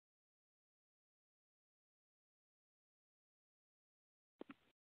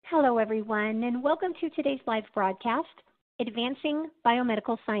Hello, everyone, and welcome to today's live broadcast, Advancing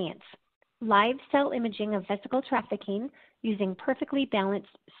Biomedical Science, Live Cell Imaging of Vesicle Trafficking Using Perfectly Balanced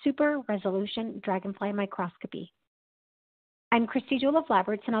Super Resolution Dragonfly Microscopy. I'm Christy Jewell of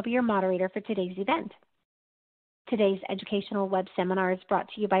Labroots, and I'll be your moderator for today's event. Today's educational web seminar is brought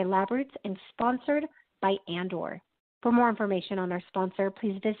to you by Labroots and sponsored by Andor. For more information on our sponsor,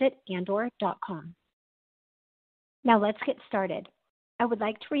 please visit andor.com. Now let's get started. I would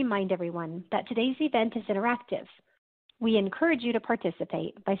like to remind everyone that today's event is interactive. We encourage you to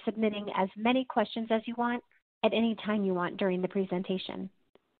participate by submitting as many questions as you want at any time you want during the presentation.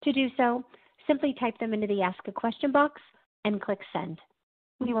 To do so, simply type them into the Ask a Question box and click Send.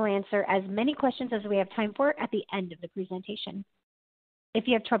 We will answer as many questions as we have time for at the end of the presentation. If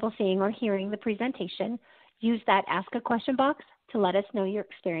you have trouble seeing or hearing the presentation, use that Ask a Question box to let us know you're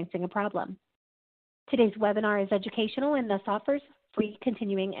experiencing a problem. Today's webinar is educational and thus offers free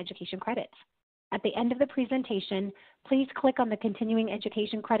continuing education credits. At the end of the presentation, please click on the Continuing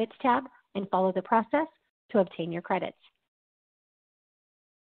Education Credits tab and follow the process to obtain your credits.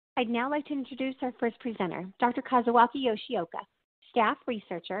 I'd now like to introduce our first presenter, Dr. Kazuaki Yoshioka, staff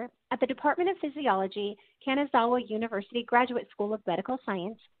researcher at the Department of Physiology, Kanazawa University Graduate School of Medical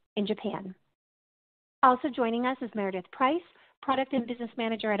Science in Japan. Also joining us is Meredith Price, Product and Business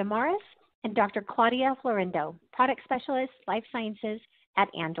Manager at Imaris, and Dr. Claudia Florindo, Product Specialist, Life Sciences at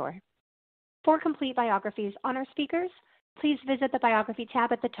Andor. For complete biographies on our speakers, please visit the Biography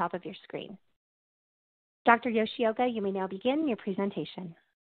tab at the top of your screen. Dr. Yoshioka, you may now begin your presentation.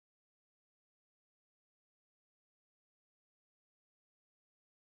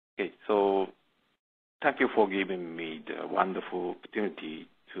 Okay, so thank you for giving me the wonderful opportunity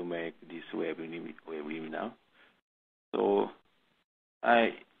to make this webinar. So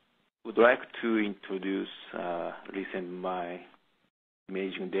I would like to introduce recent my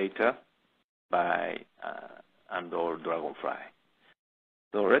imaging data by Andor Dragonfly.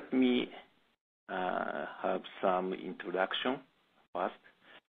 So let me have some introduction first.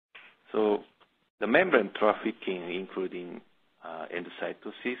 So the membrane trafficking, including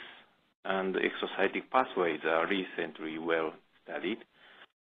endocytosis and exocytic pathways, are recently well studied.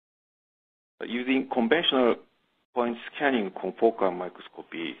 Using conventional point scanning confocal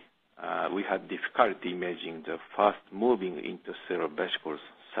microscopy, we had difficulty imaging the fast-moving intercellular vesicles,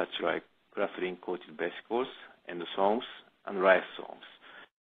 such like clathrin-coated vesicles, endosomes, and lysosomes,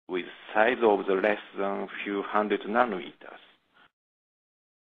 with size of the less than few hundred nanometers.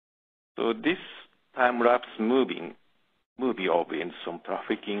 So this time-lapse movie of endosome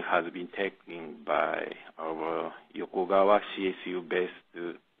trafficking has been taken by our Yokogawa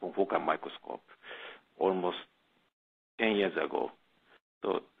CSU-based confocal microscope almost 10 years ago. So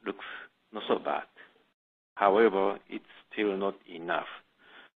it looks not so bad. However, it's still not enough.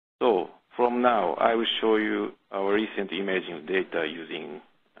 So from now, I will show you our recent imaging data using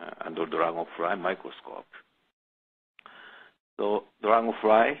Andor Dragonfly microscope. So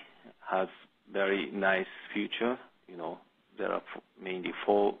Dragonfly has very nice feature. There are mainly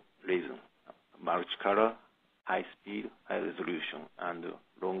 4 reasons: multicolor, high speed, high resolution, and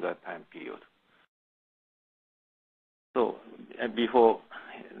longer time period. So before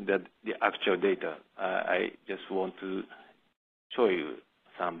the actual data, I just want to show you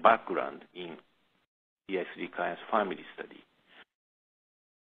some background in PI3 kinase family study.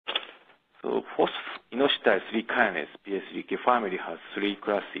 So phosphoinositide 3 kinase PI3K family has 3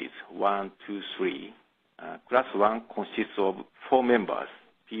 classes, 1, 2, 3. Class 1 consists of 4 members,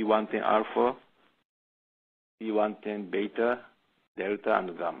 P110 alpha, P110 beta, delta,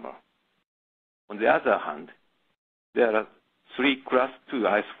 and gamma. On the other hand, there are 3 class 2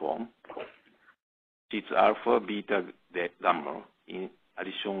 isoforms, which is alpha, beta, gamma, in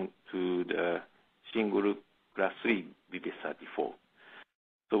addition to the single class 3 BP34.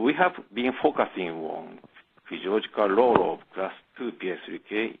 So we have been focusing on physiological role of class 2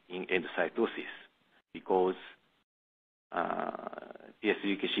 PI3K in endocytosis because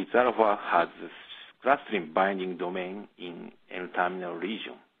PI3K6 alpha has a clustering binding domain in N-terminal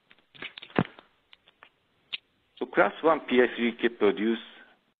region. So class 1 PI3K produce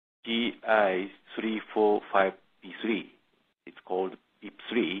PI345P3. It's called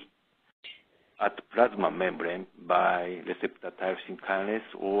PIP3 at plasma membrane by receptor tyrosine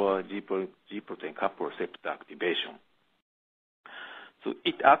kinase or G-protein coupled receptor activation. So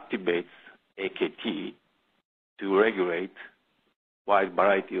it activates AKT to regulate wide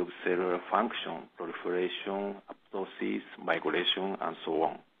variety of cellular function, proliferation, apoptosis, migration, and so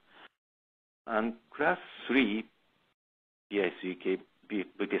on. And class 3 PI3K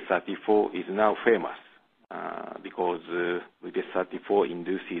BP34 is now famous because we BP34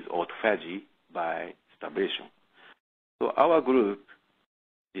 induces autophagy by starvation. So our group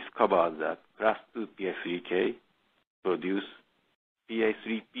discovered that class 2 PI3K produce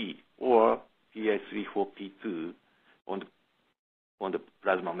PI3P or PI34P2 on the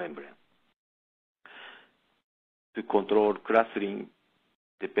plasma membrane to control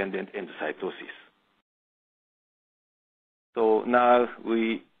clustering-dependent endocytosis. So now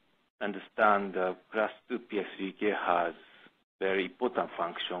we understand that class 2 PI3K has very important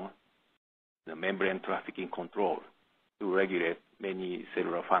function, the membrane trafficking control, to regulate many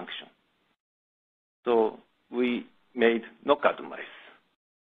cellular functions. So we made knockout mice.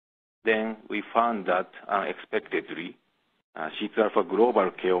 Then we found that unexpectedly, C2-alpha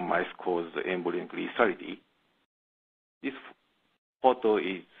global KO mice caused embryonic lethality. This photo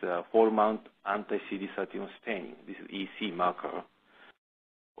is four-mount anti-CD31 staining. This is EC marker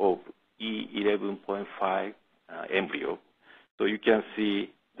of E11.5 embryo. So you can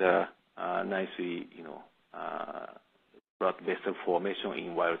see the nicely, blood vessel formation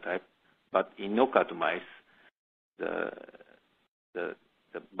in wild type, but in knockout mice, the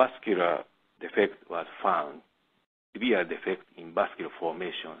vascular defect was found, severe defect in vascular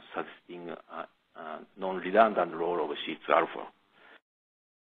formation, suggesting a non-redundant role of C2-alpha.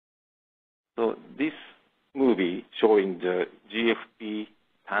 So this movie showing the GFP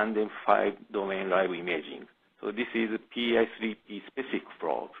tandem 5-domain live imaging. So this is a PI3P specific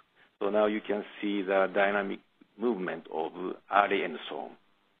probe. So now you can see the dynamic movement of early endosome.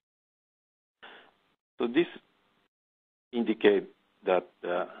 So this indicates that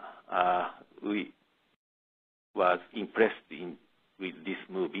we was impressed with this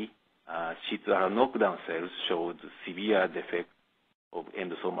movie. C2-alpha knockdown cells showed severe defect of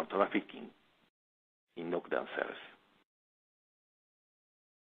endosomal trafficking in knockdown cells.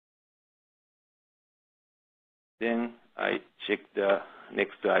 Then I checked I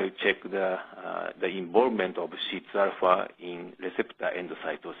checked the involvement of C2-alpha in receptor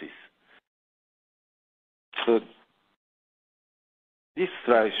endocytosis. So this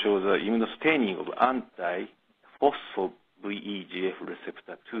slide shows the immunostaining of anti-phospho-VEGF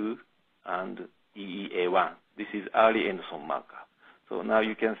receptor 2 and EEA1. This is early endosome marker. So now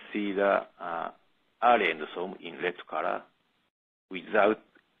you can see the early endosome in red color without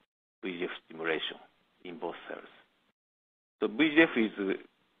VEGF stimulation in both cells. So VEGF is a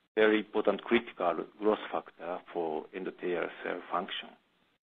very important critical growth factor for endothelial cell function.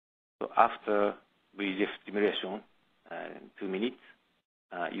 So after VEGF stimulation, 2 minutes,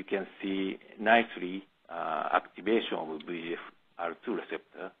 you can see nicely activation of VEGF-R2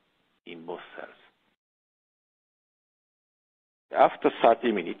 receptor in both cells. After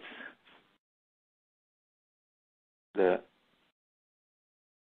 30 minutes, the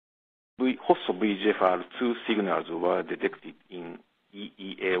host VEGF-R2 signals were detected in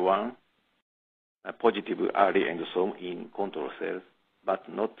EEA1, a positive early endosome in control cells, but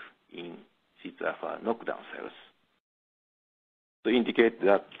not in C2-alpha knockdown cells. To indicate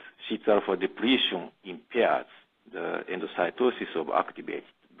that C2-alpha depletion impairs the endocytosis of activated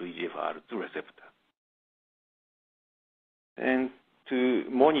VEGF-R2 receptor. And to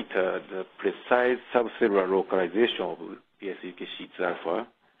monitor the precise subcellular localization of PI3K C2-alpha,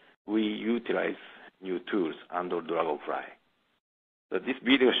 we utilize new tools under Dragonfly. So this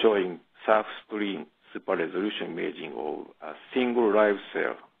video showing self-screen super resolution imaging of a single live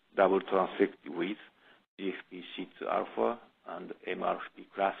cell double transected with GFP C2-alpha and MRP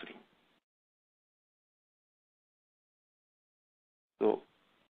clustering. So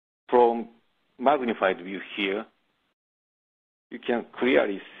from magnified view here, you can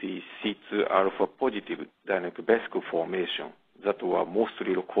clearly see C2-alpha positive dynamic vesicle formation that were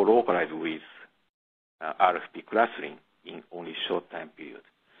mostly co-localized with RFP clustering in only short time period.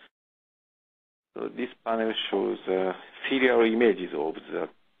 So this panel shows serial images of the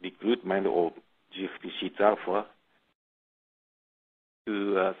recruitment of GFP C2-alpha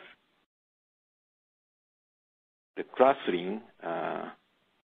to the clustering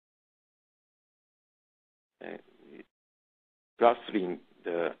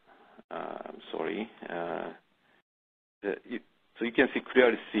so you can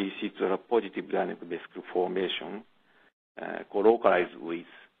clearly see C2-alpha positive dynamic vesicle formation co-localized with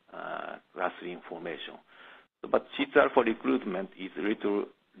clustering formation. So, but C2-alpha recruitment is a little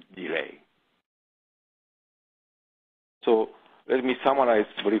delay. So let me summarize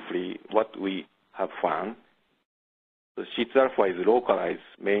briefly what we have found. So C2-alpha is localized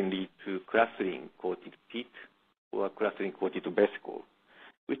mainly to clustering-coated pit or clustering-coated vesicle,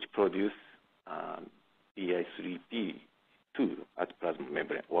 which produce PI3P 2 at plasma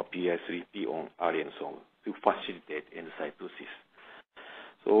membrane, or PI3P on RNSOM, to facilitate endocytosis.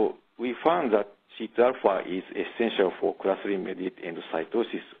 So we found that CIT-alpha is essential for class 3 mediated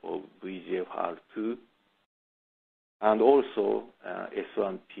endocytosis of VEGFR2, and also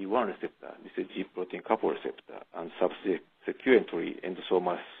S1P1 receptor, this is G protein couple receptor, and subsequently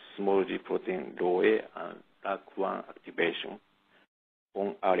endosomal small G protein low A and TAK1 activation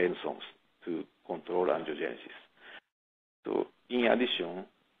on RNSOMs to control angiogenesis. So in addition,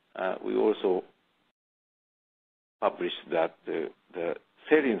 we also published that the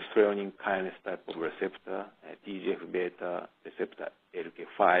serine kinase type of receptor, TGF-beta receptor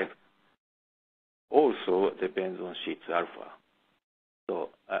LK5, also depends on CIT-alpha. So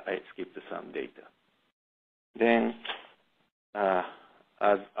I skipped some data. Then,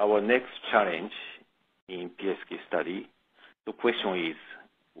 as our next challenge in PSK study, the question is,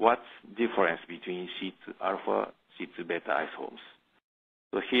 what's the difference between CIT-alpha, CIT-beta isoforms?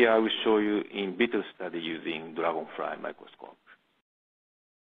 So here I will show you in vitro study using dragonfly microscope.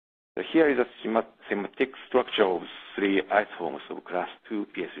 So here is a schematic structure of 3 isoforms of class 2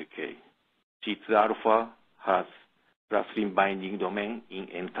 PSK. CIT-alpha has plasmin binding domain in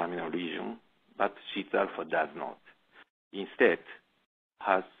N-terminal region, but CIT-alpha does not. Instead,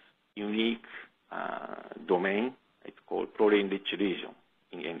 has unique domain, it's called proline-rich region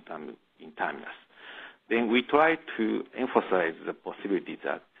in N-terminus. Then we try to emphasize the possibility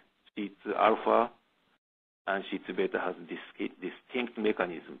that CIT-alpha and CIT-beta has distinct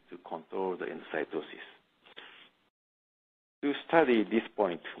mechanism to control the endocytosis. To study this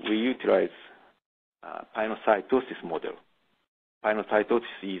point, we utilize pinocytosis model.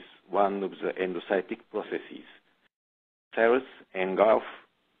 Pinocytosis is one of the endocytic processes. Cells engulf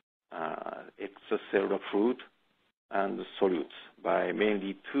extracellular fluid and solutes by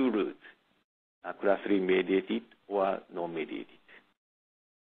mainly 2 routes, class 3 mediated or non-mediated.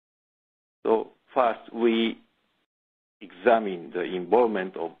 So first, we examine the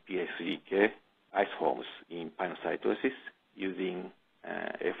involvement of PI3K isoforms in pinocytosis using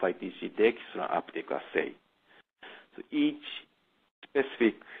FITC dextran uptake assay. So each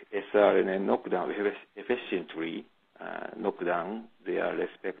specific sRNA knockdown efficiently knock down their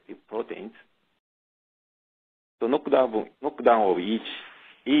respective proteins. So knockdown of each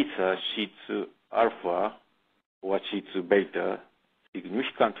either CIT-alpha or CIT-beta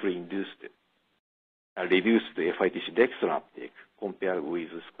significantly reduced the FITC dextran uptake compared with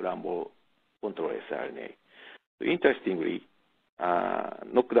scramble control sRNA. So interestingly,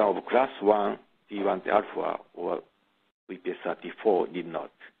 knockdown of class 1 T1 alpha or VPS34 did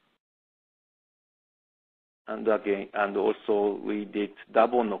not. And again, and also we did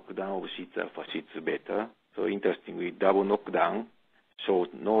double knockdown of CIT-alpha, CIT-beta. So interestingly, double knockdown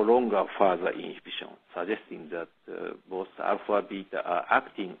showed no longer further inhibition, suggesting that both alpha beta are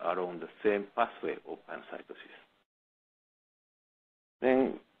acting along the same pathway of pinocytosis.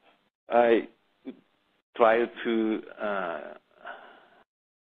 Then I tried to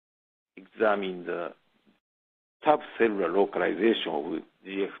examine the subcellular localization of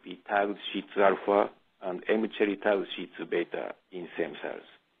GFP tagged CIT-alpha and M-cherry tagged CIT-beta in stem cells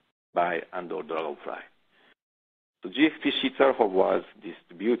by Andor Dragonfly. So GFP CIT-alpha was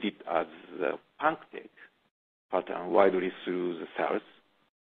distributed as a punctate pattern widely through the cells.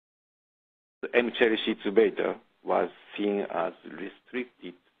 The M-cherry CIT-beta was seen as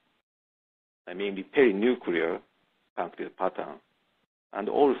restricted, mainly perinuclear punctate pattern, and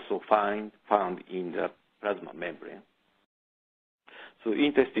also found in the plasma membrane. So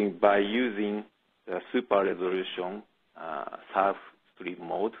interesting, by using the super resolution surf stream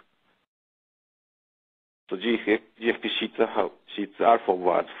mode, so GFP CIT-alpha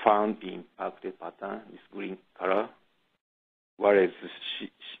was found in punctate pattern, this green color, whereas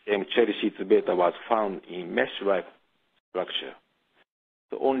M-cherry CIT-beta was found in mesh-like structure.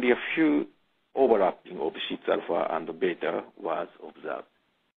 So only a few overlapping of CIT-alpha and beta was observed.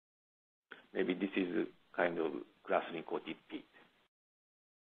 Maybe this is a kind of glass-coated pit.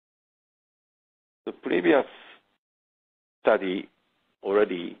 The previous study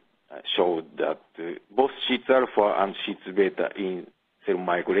already showed that both CIT-alpha and CIT-beta in cell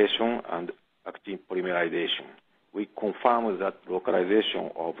migration and actin polymerization. We confirmed that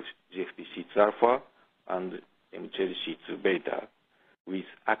localization of GFP CIT-alpha and M-cherry CIT-beta with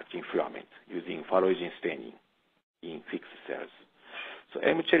actin filament using phallogen staining in fixed cells. So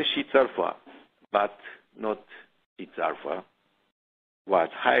M-cherry CIT-alpha, but not CIT-alpha, was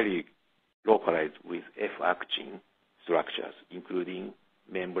highly localized with F-actin structures, including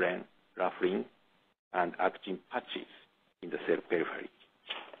membrane, ruffling, and actin patches in the cell periphery.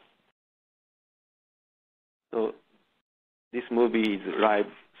 So This movie is live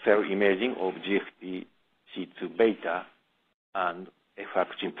cell imaging of GFP-C2 beta and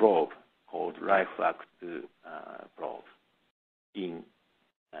F-actin probe called LifeAct probe in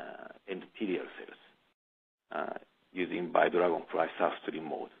endothelial cells using by Dragonfly Southstream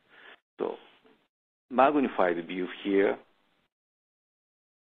mode. So magnified view here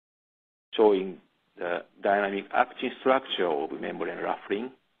showing the dynamic actin structure of membrane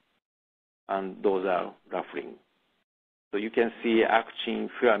ruffling, and those are ruffling. So you can see actin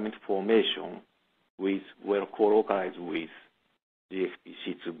filament formation with well co-localized with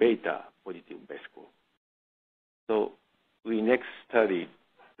GFP-C2 beta positive vesicle. So we next studied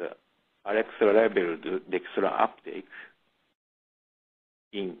the Alexa-labeled dextran uptake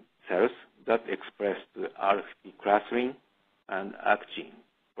in cells that expressed RFP clustering and actin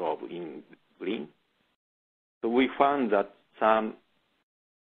probe in green. So we found that some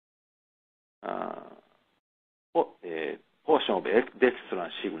portion of dextran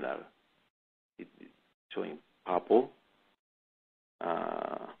signal is showing purple.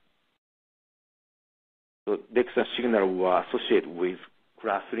 So dextran signal were associated with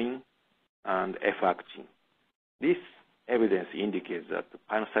clustering and F-actin. This evidence indicates that the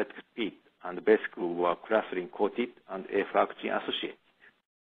pinocytic pit and vesicle were clustering coated and F-actin associated.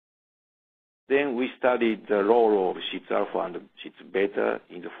 Then we studied the role of CIT-alpha and CIT-beta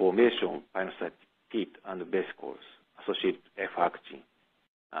in the formation of pinocytic pit and vesicles associated with F-actin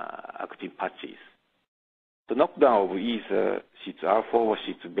actin patches. The knockdown of either CIT-alpha or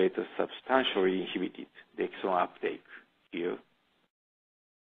CIT-beta substantially inhibited the dextran uptake here.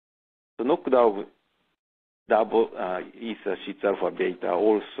 The knockdown of double either CIT-alpha beta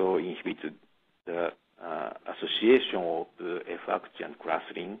also inhibited the association of the F-actin and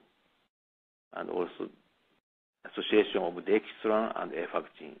clustering, and also association of dextran and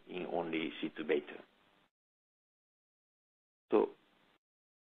F-actin in only CIT-beta. So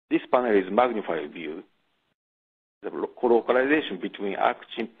this panel is magnified view. The co-localization between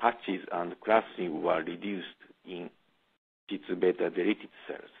actin patches and clustering were reduced in CIT-beta deleted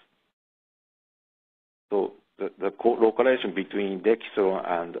cells. So the co-localization between dextran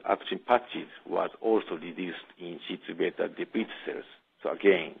and actin patches was also reduced in CIT-beta depleted cells. So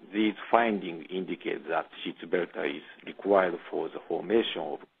again, these findings indicate that CIT-beta is required for the formation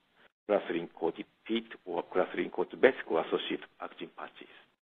of clustering-coated pit or clustering-coated vesicle associated actin patches.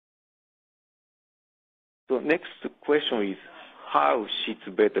 So next question is how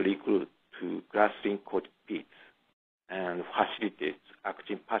CIT-beta recruit to clustering-coated pits and facilitates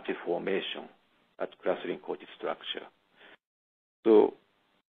actin patches formation at clustering-coated structure. So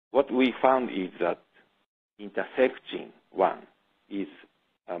what we found is that intersectin 1 is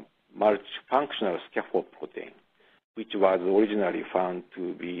a multifunctional scaffold protein, which was originally found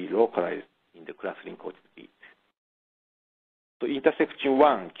to be localized in the clustering-coated pit. So intersectin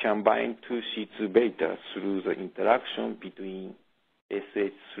 1 can bind to CIT-beta through the interaction between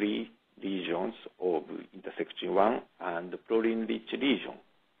SH3 regions of intersectin 1 and the proline-rich region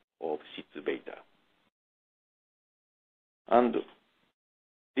of CIT-beta. And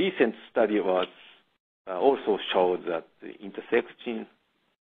recent study was also showed that the intersectin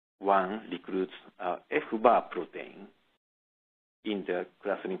 1 recruits F-bar protein in the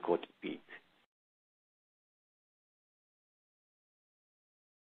clustering-coated pit.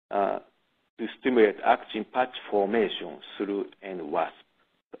 To stimulate actin patch formation through NWASP.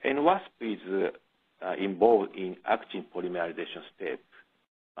 NWASP is involved in actin polymerization step.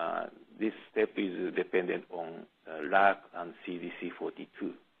 This step is dependent on LAC and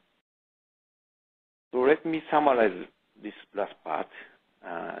CDC42. So let me summarize this last part.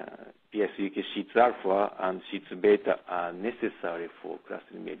 PI3K CIT-alpha and CIT-beta are necessary for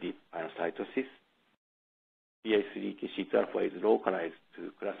clustering-mediated pinocytosis. PI3K CIT-alpha is localized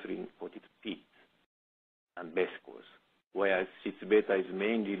to clustering-coated pits and vesicles, whereas CIT-beta is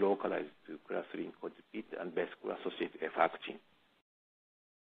mainly localized to clustering-coated pit and vesicle-associated F-actin.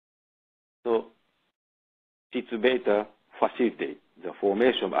 So CIT-beta facilitates the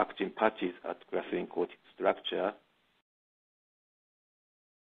formation of actin patches at clustering-coated structure.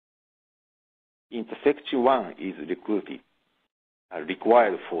 Intersectin 1 is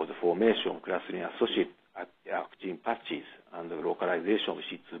required for the formation of clustering-associated actin patches and the localization of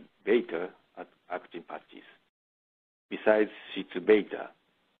CIT-beta at actin patches. Besides CIT-beta,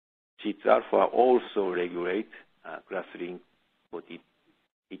 CIT-alpha also regulates clustering-coated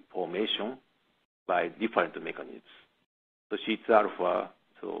pit formation by different mechanisms. So CIT-alpha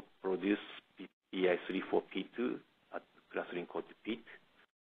produces PI3-4P2 at clustering-coated pit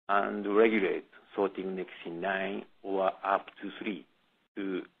and regulate sorting nexin 9 or up to 3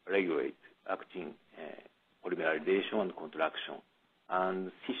 to regulate actin polymerization and contraction,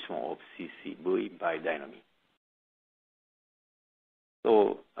 and scission of CCV by dynamic.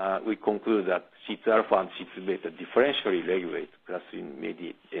 So we conclude that C2 alpha and C2 beta differentially regulate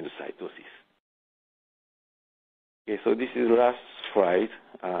clathrin-mediated endocytosis. Okay, so this is the last slide.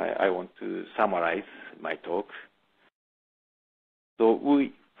 I want to summarize my talk. So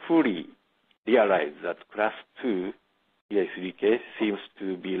we fully realize that class 2 PI3K seems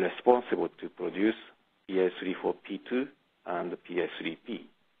to be responsible to produce PI3-4P2 and PI3P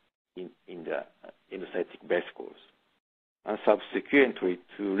in the endocytic vesicles, and subsequently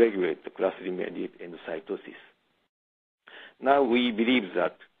to regulate the clathrin-mediated endocytosis. Now we believe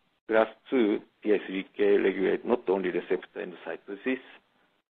that class 2 PI3K regulate not only receptor endocytosis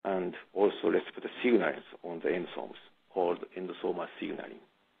and also receptor signals on the endosomes called endosomal signaling.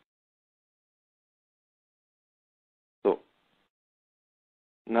 So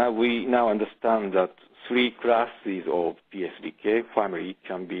we now understand that three classes of PI3K family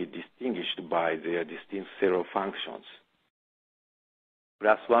can be distinguished by their distinct cellular functions.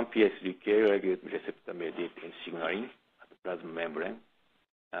 Class 1 PI3K regulate receptor-mediated signaling at the plasma membrane.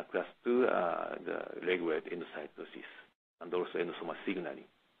 Class 2 regulate endocytosis and also endosomal signaling.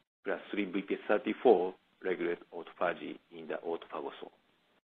 Class 3 BP34 regulate autophagy in the autophagosome.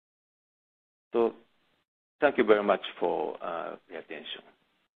 So thank you very much for your attention.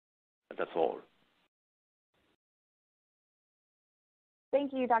 That's all.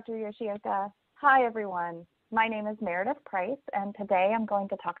 Thank you, Dr. Yoshioka. Hi, everyone. My name is Meredith Price, and today I'm going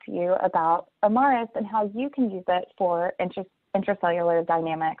to talk to you about Imaris and how you can use it for intracellular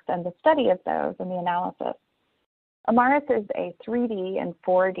dynamics and the study of those and the analysis. Imaris is a 3D and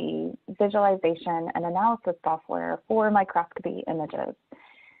 4D visualization and analysis software for microscopy images.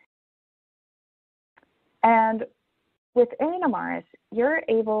 And within Imaris, you're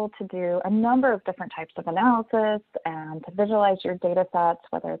able to do a number of different types of analysis and to visualize your data sets,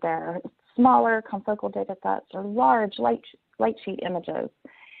 whether they're smaller confocal data sets or large light sheet images.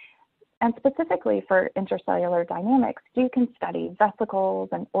 And specifically for intracellular dynamics, you can study vesicles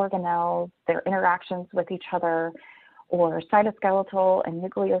and organelles, their interactions with each other, or cytoskeletal and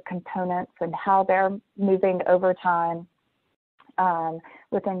nuclear components and how they're moving over time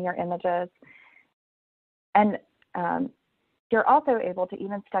within your images. And you're also able to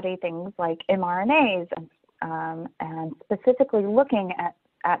even study things like mRNAs and specifically looking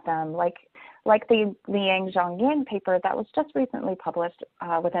at them, like the Liang-Zhongying paper that was just recently published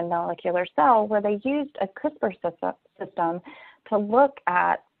within Molecular Cell, where they used a CRISPR system to look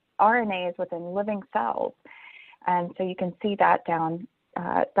at RNAs within living cells. And so you can see that down,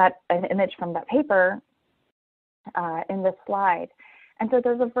 an image from that paper in this slide. And so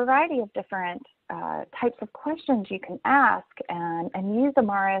there's a variety of different types of questions you can ask and use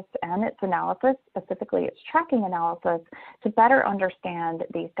Imaris and its analysis, specifically its tracking analysis, to better understand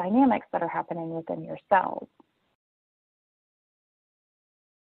these dynamics that are happening within your cells.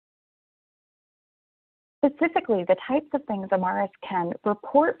 Specifically, the types of things Imaris can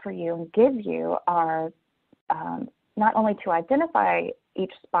report for you and give you are not only to identify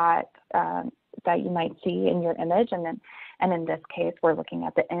each spot that you might see in your image, and in this case, we're looking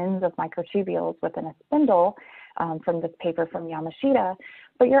at the ends of microtubules within a spindle from this paper from Yamashita,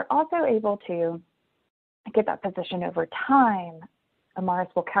 but you're also able to get that position over time. Imaris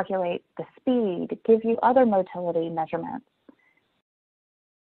will calculate the speed, give you other motility measurements.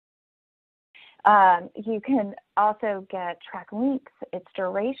 You can also get track length, its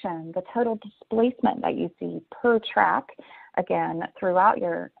duration, the total displacement that you see per track, again, throughout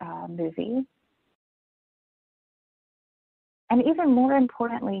your movie. And even more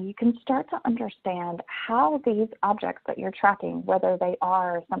importantly, you can start to understand how these objects that you're tracking, whether they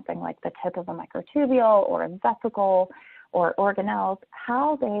are something like the tip of a microtubule or a vesicle or organelles,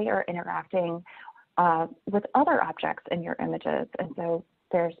 how they are interacting with other objects in your images. And so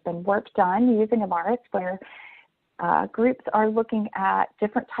there's been work done using Imaris where groups are looking at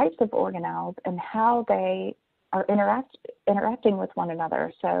different types of organelles and how they are interacting with one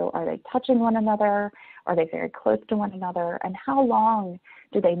another. So are they touching one another? Are they very close to one another? And how long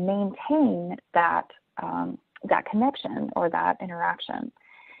do they maintain that, that connection or that interaction?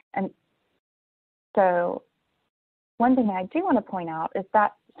 And so one thing I do want to point out is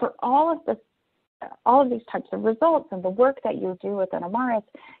that for all of these types of results and the work that you do within Imaris,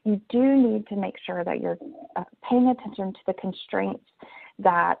 you do need to make sure that you're paying attention to the constraints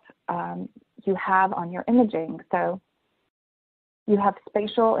that you have on your imaging. So you have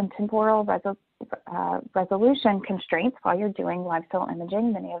spatial and temporal resolution constraints while you're doing live cell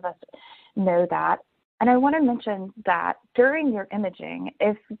imaging. Many of us know that. And I want to mention that during your imaging,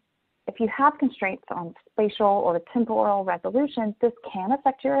 if if you have constraints on spatial or temporal resolution, this can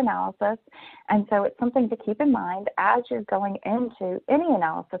affect your analysis. And so it's something to keep in mind as you're going into any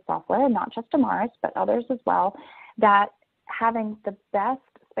analysis software, not just Imaris, but others as well, that having the best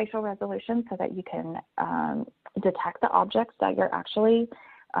spatial resolution so that you can detect the objects that you're actually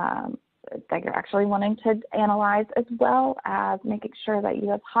wanting to analyze, as well as making sure that you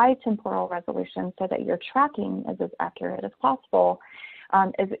have high temporal resolution so that your tracking is as accurate as possible,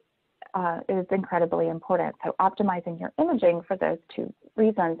 is incredibly important. So optimizing your imaging for those two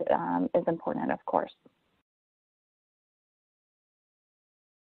reasons is important, of course.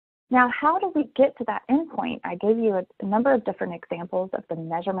 Now, how do we get to that endpoint? I gave you a number of different examples of the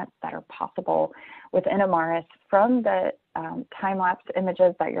measurements that are possible within Imaris from the time-lapse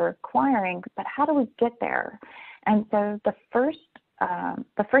images that you're acquiring, but how do we get there? And so the first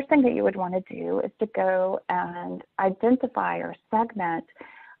thing that you would want to do is to go and identify or segment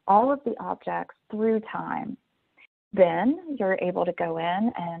all of the objects through time. Then you're able to go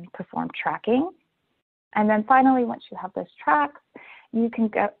in and perform tracking. And then finally, once you have those tracks, you can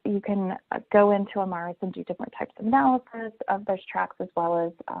go into Imaris and do different types of analysis of those tracks, as well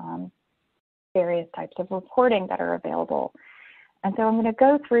as various types of reporting that are available. And so I'm going to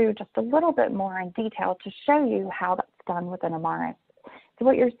go through just a little bit more in detail to show you how that's done within Imaris. So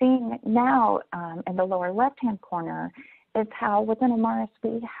what you're seeing now in the lower left-hand corner is how within Imaris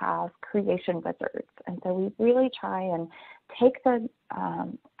we have creation wizards. And so we really try and take the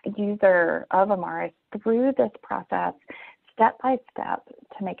user of Imaris through this process step by step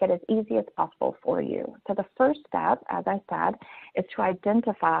to make it as easy as possible for you. So the first step, as I said, is to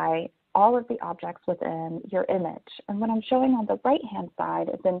identify all of the objects within your image. And what I'm showing on the right-hand side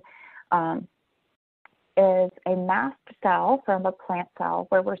is a masked cell from a plant cell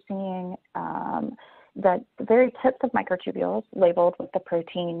where we're seeing the very tips of microtubules labeled with the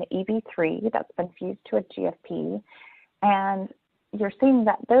protein EB3 that's been fused to a GFP. And you're seeing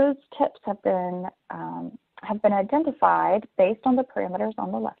that those tips have been identified based on the parameters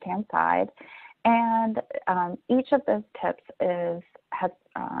on the left-hand side, and each of those tips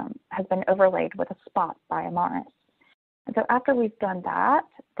has been overlaid with a spot by Imaris. And so after we've done that,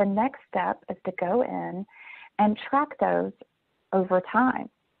 the next step is to go in and track those over time.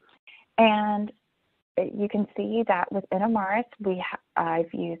 And you can see that within Imaris,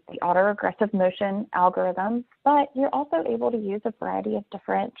 I've used the autoregressive motion algorithms, but you're also able to use a variety of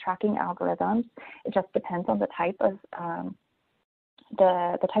different tracking algorithms. It just depends on the type of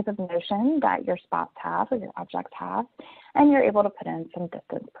the type of motion that your spots have or your objects have, and you're able to put in some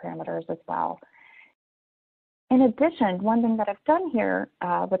distance parameters as well. In addition, one thing that I've done here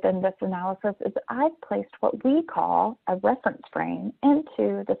within this analysis is I've placed what we call a reference frame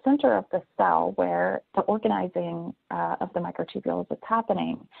into the center of the cell where the organizing of the microtubules is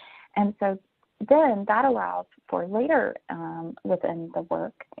happening. And so then that allows for later within the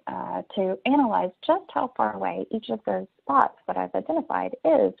work to analyze just how far away each of those spots that I've identified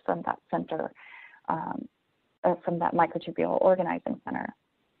is from that center, from that microtubule organizing center.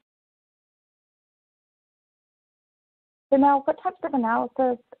 So now, what types of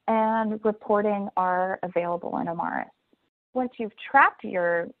analysis and reporting are available in Imaris? Once you've tracked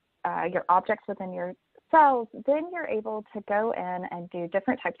your objects within your cells, then you're able to go in and do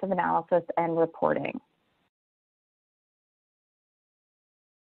different types of analysis and reporting.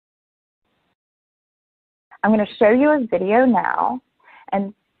 I'm going to show you a video now,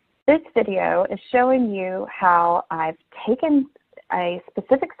 and this video is showing you how I've taken a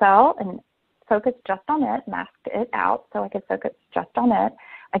specific cell and focus just on it, masked it out so I could focus just on it.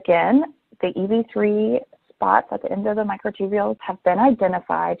 Again, the EV3 spots at the end of the microtubules have been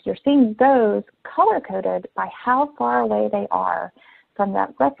identified. You're seeing those color-coded by how far away they are from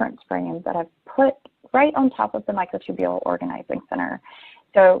that reference frame that I've put right on top of the microtubule organizing center.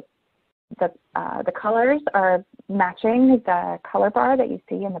 So the colors are matching the color bar that you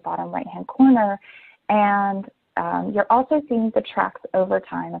see in the bottom right-hand corner, and you're also seeing the tracks over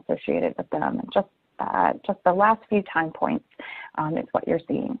time associated with them. And just the last few time points is what you're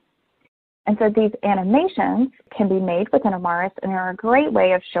seeing. And so these animations can be made within Imaris and are a great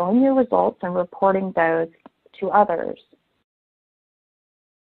way of showing your results and reporting those to others.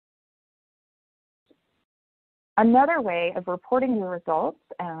 Another way of reporting your results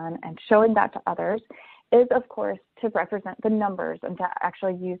and showing that to others is, of course, to represent the numbers and to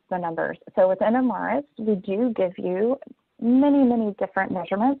actually use the numbers. So within Imaris, we do give you many, many different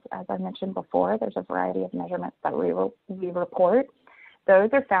measurements. As I mentioned before, there's a variety of measurements that we report. Those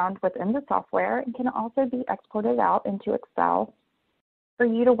are found within the software and can also be exported out into Excel for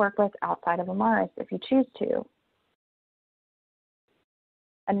you to work with outside of Imaris if you choose to.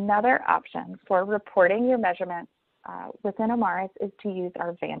 Another option for reporting your measurements within Imaris is to use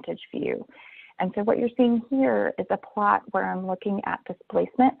our Vantage view. And so what you're seeing here is a plot where I'm looking at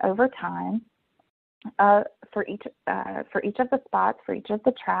displacement over time for each of the spots, for each of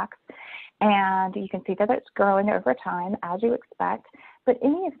the tracks. And you can see that it's growing over time, as you expect. But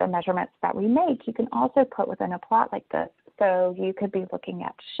any of the measurements that we make, you can also put within a plot like this. So you could be looking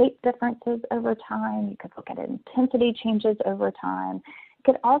at shape differences over time. You could look at intensity changes over time. It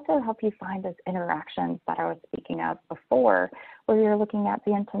could also help you find those interactions that I was speaking of before, where you're looking at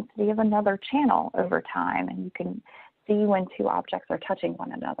the intensity of another channel over time, and you can see when two objects are touching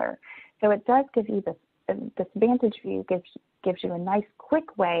one another. So it does give you this Vantage view gives you a nice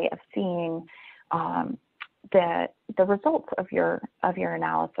quick way of seeing the results of your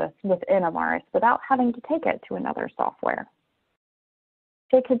analysis within Imaris without having to take it to another software.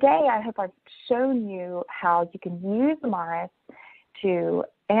 So today I hope I've shown you how you can use Imaris to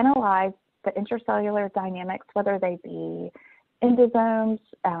analyze the intracellular dynamics, whether they be endosomes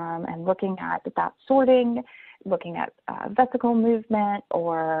and looking at that sorting, looking at vesicle movement,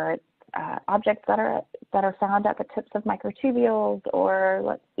 or objects that are found at the tips of microtubules,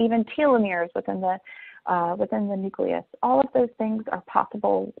 or even telomeres within the nucleus. All of those things are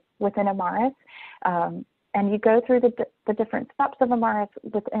possible within Imaris, and you go through the different steps of Imaris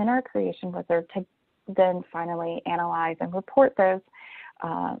within our creation wizard to then finally analyze and report those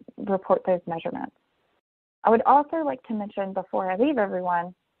measurements. I would also like to mention before I leave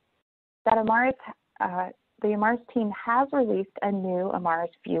everyone that the Imaris team has released a new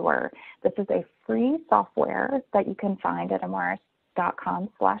Imaris viewer. This is a free software that you can find at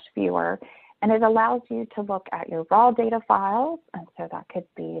imaris.com/viewer, and it allows you to look at your raw data files, and so that could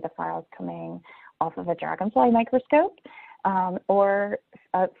be the files coming off of a dragonfly microscope or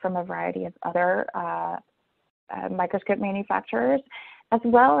from a variety of other microscope manufacturers, as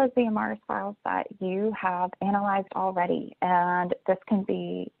well as the Imaris files that you have analyzed already. And this can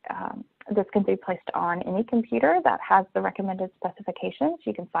be placed on any computer that has the recommended specifications.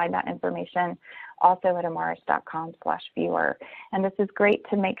 You can find that information also at imaris.com/viewer. And this is great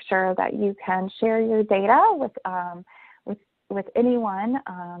to make sure that you can share your data with anyone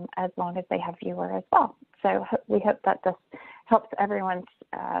as long as they have viewer as well. So we hope that this helps everyone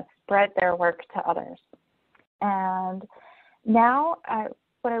spread their work to others. And now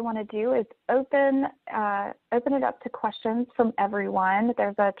what I want to do is open it up to questions from everyone.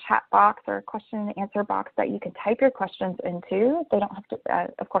 There's a chat box or a question and answer box that you can type your questions into. They don't have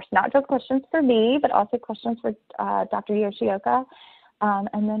to, of course, not just questions for me, but also questions for Dr. Yoshioka,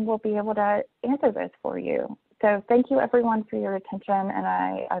 and then we'll be able to answer those for you. So thank you, everyone, for your attention, and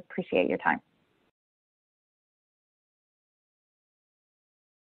I appreciate your time.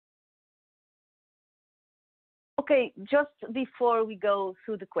 Okay, just before we go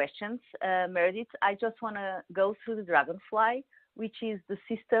through the questions, Meredith, I just want to go through the Dragonfly, which is the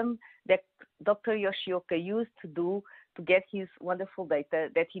system that Dr. Yoshioka used to get his wonderful data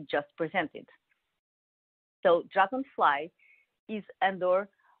that he just presented. So Dragonfly is Andor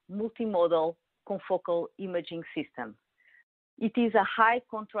multimodal confocal imaging system. It is a high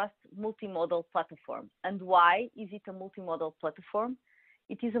contrast multimodal platform. And why is it a multimodal platform?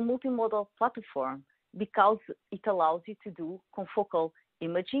 It is a multimodal platform because it allows you to do confocal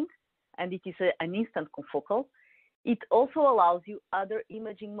imaging, and it is an instant confocal. It also allows you other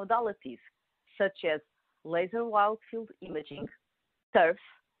imaging modalities, such as laser wide field imaging, TIRF,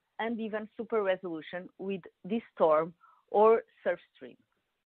 and even super resolution with DStorm or SurfStream.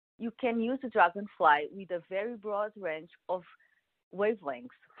 You can use the Dragonfly with a very broad range of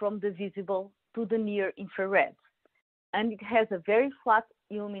wavelengths, from the visible to the near infrared. And it has a very flat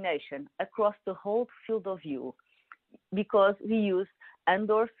illumination across the whole field of view because we use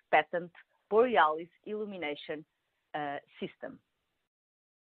Andor's patent Borealis illumination system.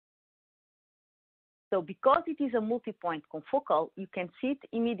 So because it is a multi-point confocal, you can see it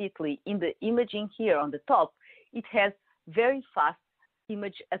immediately in the imaging here on the top. It has very fast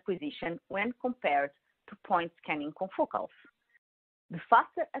image acquisition when compared to point scanning confocals. The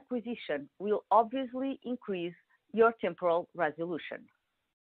faster acquisition will obviously increase your temporal resolution.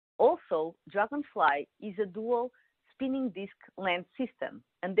 Also, Dragonfly is a dual spinning disk lens system,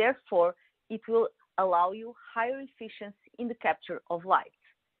 and therefore it will allow you higher efficiency in the capture of light.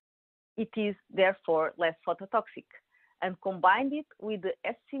 It is therefore less phototoxic, and combined it with the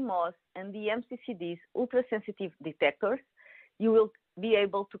SCMOS and the MCCD's ultrasensitive detectors, you will be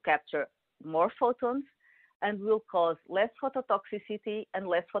able to capture more photons and will cause less phototoxicity and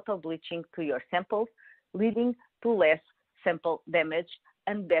less photobleaching to your samples, leading to less sample damage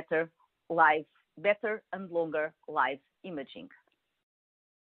and better and longer live imaging.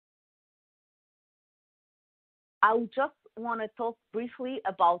 I just want to talk briefly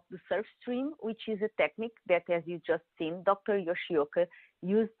about the surf stream, which is a technique that, as you just seen, Dr. Yoshioka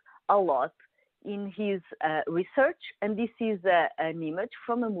used a lot in his research. And this is an image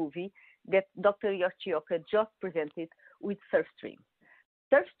from a movie that Dr. Yoshioka just presented with surf stream.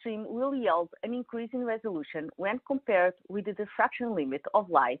 Surf stream will yield an increase in resolution when compared with the diffraction limit of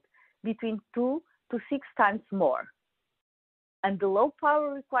light between 2 to 6 times more. And the low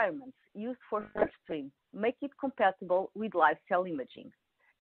power requirements used for surf stream make it compatible with live cell imaging.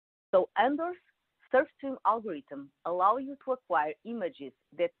 So Andor's surf stream algorithm allow you to acquire images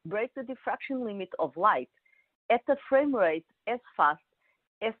that break the diffraction limit of light at a frame rate as fast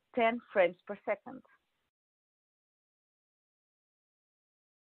as 10 frames per second.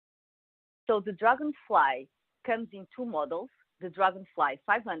 So the Dragonfly comes in 2 models, the Dragonfly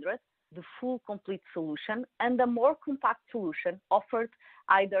 500, the full complete solution, and a more compact solution offered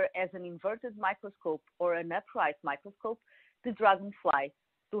either as an inverted microscope or an upright microscope, the Dragonfly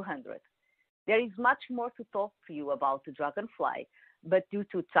 200. There is much more to talk to you about the Dragonfly, but due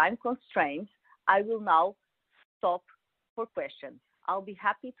to time constraints, I will now stop for questions. I'll be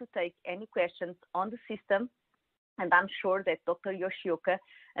happy to take any questions on the system, and I'm sure that Dr. Yoshioka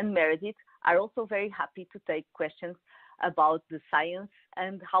and Meredith are also very happy to take questions about the science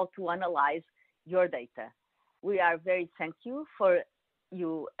and how to analyze your data. We are very thankful for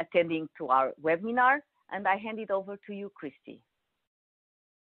you attending to our webinar, and I hand it over to you, Christy.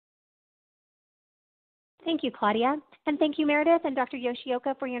 Thank you, Claudia, and thank you, Meredith and Dr.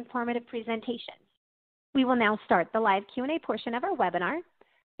 Yoshioka, for your informative presentations. We will now start the live Q&A portion of our webinar.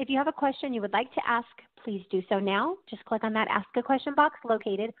 If you have a question you would like to ask, please do so now. Just click on that Ask a Question box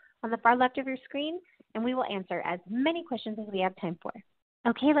located on the far left of your screen, and we will answer as many questions as we have time for.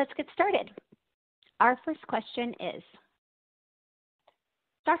 Okay, let's get started. Our first question is,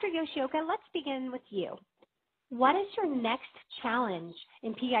 Dr. Yoshioka, let's begin with you. What is your next challenge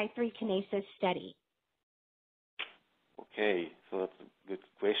in PI3 kinases study? Okay, so that's a good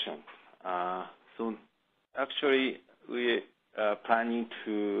question. So actually, we are planning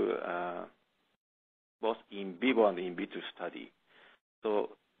to both in vivo and in vitro study. So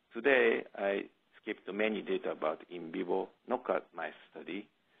today, I skipped many data about in vivo knockout mice study.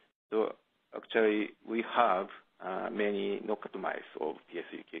 So actually, we have many knockout mice of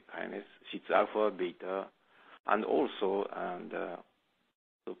PI3K kinase, SITS alpha, beta, and also the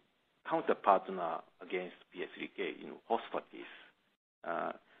counter partner against PI3K,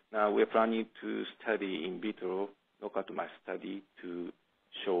 phosphatase. Now we're planning to study in vitro knockout mice study to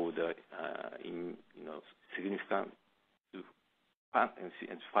show the significant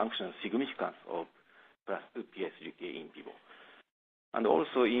and functional significance of plus 2 PI3K in vivo. And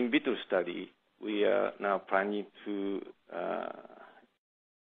also in vitro study, we are now planning to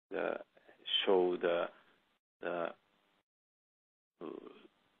show the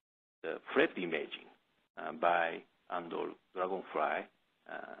FRET imaging by Andor Dragonfly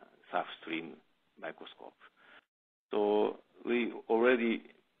surf stream microscope. So we already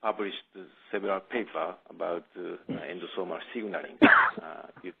published several papers about endosomal signaling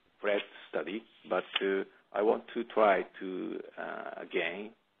with FRET study, but I want to try to again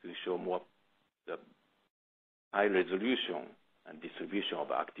to show more the high resolution and distribution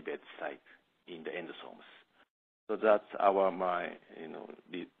of activated site in the endosomes. So that's my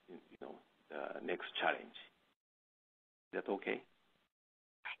next challenge. Is that okay?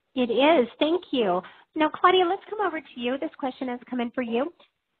 It is. Thank you. Now, Claudia, let's come over to you. This question has come in for you.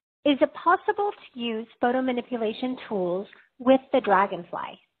 Is it possible to use photo manipulation tools with the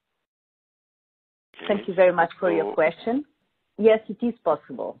Dragonfly? Okay. Thank you very much for your question. Yes, it is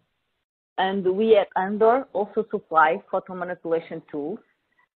possible. And we at Andor also supply photo manipulation tools.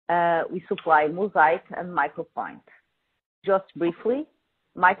 We supply Mosaic and Micropoint. Just briefly,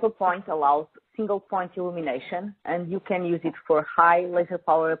 Micropoint allows single point illumination, and you can use it for high laser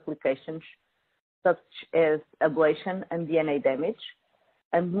power applications such as ablation and DNA damage.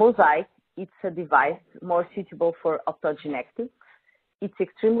 And Mosaic, it's a device more suitable for optogenetics. It's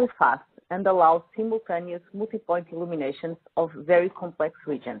extremely fast and allows simultaneous multi-point illuminations of very complex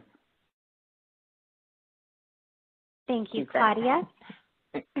regions. Thank you, Claudia.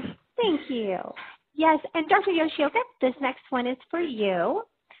 Thank you. Yes, and Dr. Yoshioka, this next one is for you.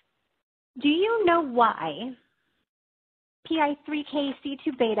 Do you know why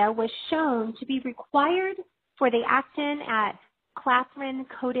PI3K-C2 beta was shown to be required for the actin at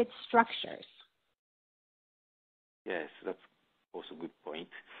clathrin-coated structures? Yes, that's also a good point.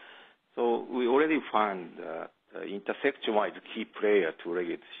 So we already found intersection is a key player to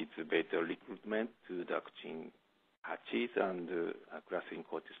regulate SITS beta recruitment to the actin patches and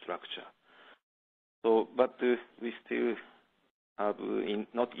clathrin-coated structure. So, but we still have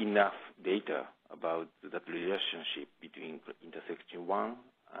not enough data about that relationship between intersection 1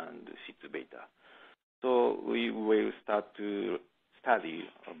 and CIT beta. So we will start to study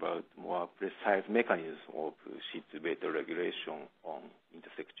about more precise mechanisms of CIT beta regulation on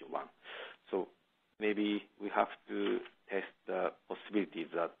intersection 1. So maybe we have to test the possibility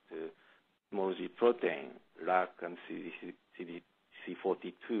that small G protein, LAC and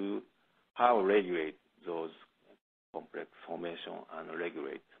CD42, how regulate those complex formation and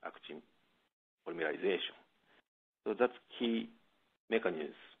regulate actin polymerization. So that's key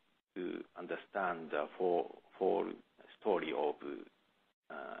mechanism to understand the full story of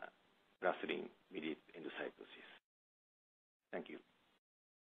clustering-mediated endocytosis. Thank you.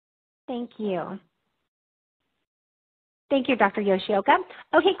 Thank you. Thank you, Dr. Yoshioka.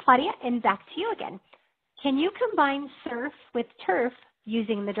 Okay, Claudia, and back to you again. Can you combine SURF with TURF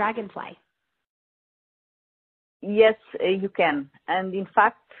using the Dragonfly? Yes, you can. And in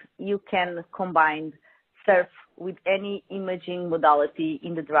fact, you can combine SURF with any imaging modality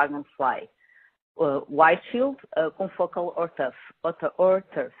in the Dragonfly, wide field, confocal, or TURF,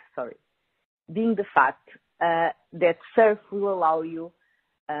 being the fact that SURF will allow you,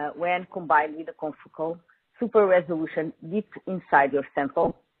 when combined with the confocal, super resolution deep inside your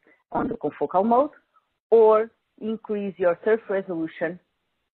sample on the confocal mode, or increase your SURF resolution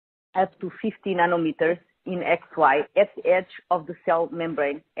up to 50 nanometers in XY at the edge of the cell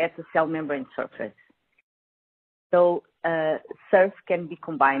membrane, at the cell membrane surface. So SURF can be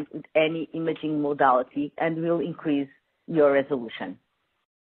combined with any imaging modality and will increase your resolution.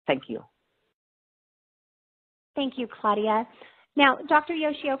 Thank you. Thank you, Claudia. Now, Dr.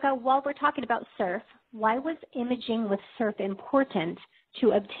 Yoshioka, while we're talking about SURF, why was imaging with SURF important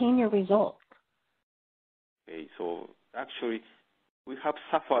to obtain your results? Okay, so actually, we have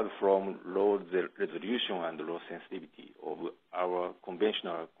suffered from low resolution and low sensitivity of our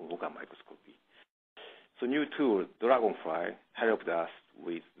conventional confocal microscopy. So new tool, Dragonfly, helped us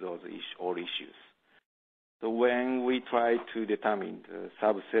with all issues. So when we try to determine the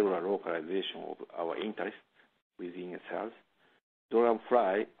subcellular localization of our interest within cells,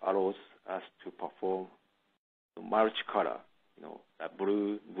 Dragonfly allows us to perform the multicolor,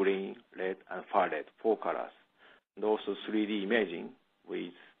 blue, green, red, and far red, 4 colors, and also 3D imaging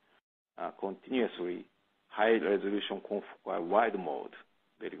with continuously high-resolution confocal wide mode,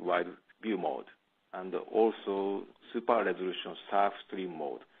 very wide view mode, and also super-resolution surf stream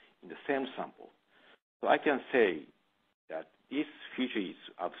mode in the same sample. So I can say that this feature is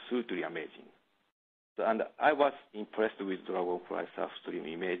absolutely amazing. So, and I was impressed with Dragonfly surf stream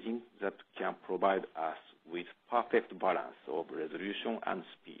imaging that can provide us with perfect balance of resolution and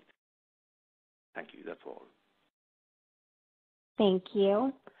speed. Thank you. That's all. Thank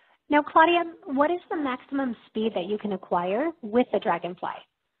you. Now, Claudia, what is the maximum speed that you can acquire with the Dragonfly?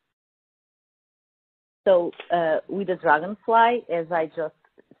 So with the Dragonfly, as I just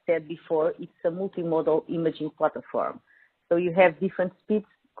said before, it's a multimodal imaging platform. So you have different speeds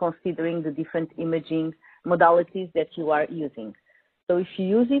considering the different imaging modalities that you are using. So if you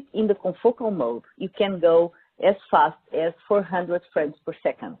use it in the confocal mode, you can go as fast as 400 frames per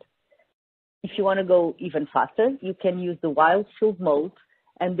second. If you want to go even faster, you can use the wild field mode,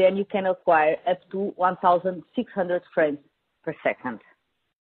 and then you can acquire up to 1,600 frames per second.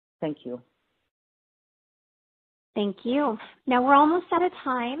 Thank you. Thank you. Now we're almost out of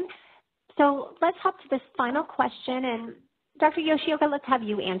time, so let's hop to this final question. And Dr. Yoshioka, let's have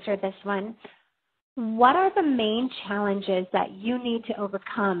you answer this one. What are the main challenges that you need to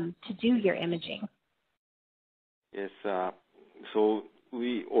overcome to do your imaging? Yes, so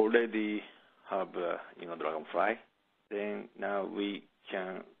we already have Dragonfly. Then now we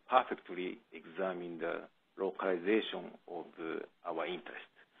can perfectly examine the localization of our interest.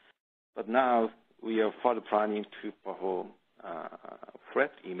 But now we are further planning to perform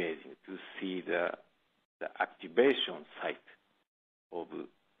FRET imaging to see the activation site of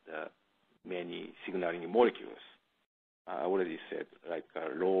the many signaling molecules. I already said, like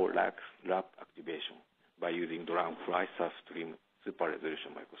low LAP activation by using Dragonfly surf-stream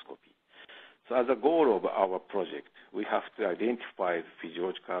super-resolution microscopy. So as a goal of our project, we have to identify the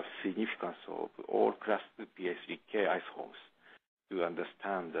physiological significance of all clustered PI3K isoforms to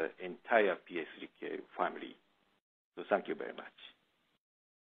understand the entire PI3K family. So thank you very much.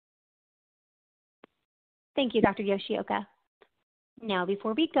 Thank you, Dr. Yoshioka. Now,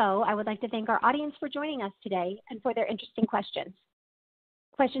 before we go, I would like to thank our audience for joining us today and for their interesting questions.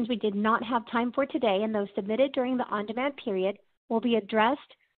 Questions we did not have time for today and those submitted during the on-demand period will be addressed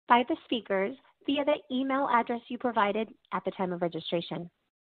by the speakers via the email address you provided at the time of registration.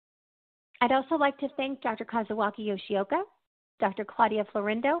 I'd also like to thank Dr. Kazuaki Yoshioka, Dr. Claudia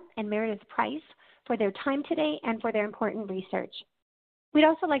Florindo, and Meredith Price for their time today and for their important research. We'd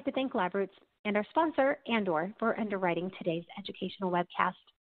also like to thank Labroots and our sponsor, Andor, for underwriting today's educational webcast.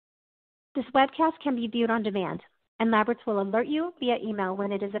 This webcast can be viewed on demand, and Labroots will alert you via email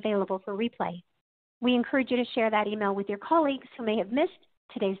when it is available for replay. We encourage you to share that email with your colleagues who may have missed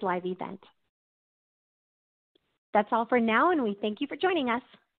today's live event. That's all for now, and we thank you for joining us.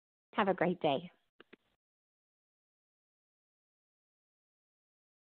 Have a great day.